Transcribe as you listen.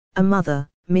a mother,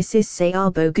 Mrs.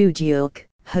 Sayabo,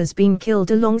 has been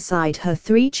killed alongside her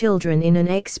 3 children in an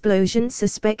explosion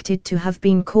suspected to have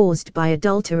been caused by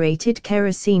adulterated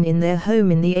kerosene in their home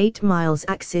in the 8 miles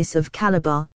axis of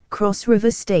Calabar, Cross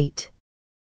River State.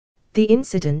 The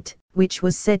incident, which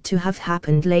was said to have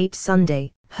happened late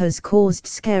Sunday, has caused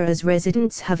scare as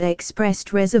residents have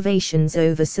expressed reservations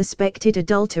over suspected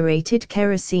adulterated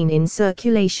kerosene in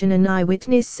circulation. An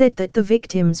eyewitness said that the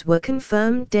victims were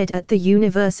confirmed dead at the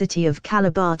University of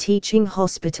Calabar Teaching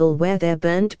Hospital, where their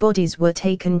burnt bodies were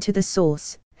taken to the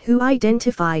source, who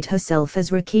identified herself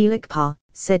as Rakilakpa,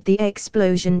 said the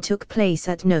explosion took place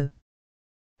at No.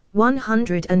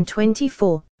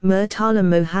 124, Murtala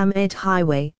Mohammed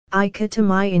Highway,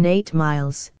 Ikatamai in 8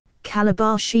 miles.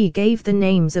 Calabar. She gave the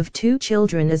names of 2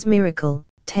 children as Miracle,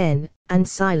 10, and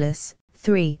Silas,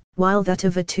 3, while that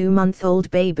of a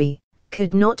 2-month-old baby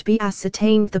could not be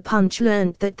ascertained. The Punch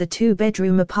learned that the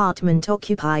 2-bedroom apartment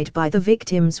occupied by the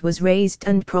victims was razed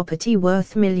and property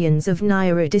worth millions of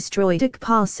naira destroyed.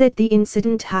 Akpa said the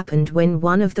incident happened when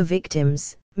one of the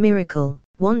victims, Miracle,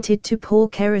 wanted to pour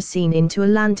kerosene into a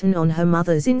lantern on her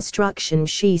mother's instruction.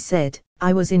 She said,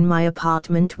 "I was in my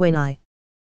apartment when I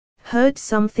heard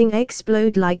something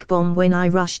explode like bomb. When I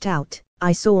rushed out,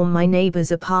 I saw my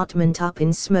neighbor's apartment up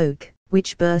in smoke,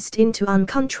 which burst into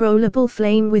uncontrollable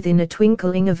flame within a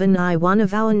twinkling of an eye." One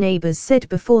of our neighbors said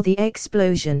before the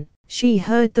explosion, she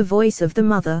heard the voice of the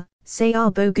mother,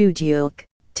 Sayabo,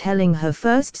 telling her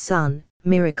first son,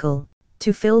 Miracle,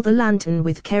 to fill the lantern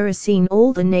with kerosene.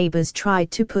 All the neighbors tried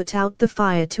to put out the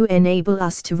fire to enable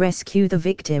us to rescue the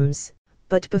victims,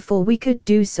 but before we could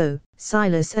do so,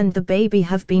 Silas and the baby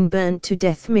have been burnt to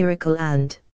death. Miracle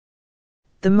and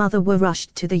the mother were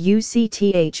rushed to the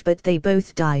UCTH, but they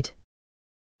both died.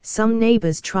 Some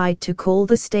neighbors tried to call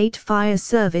the state fire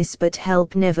service, but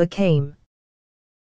help never came.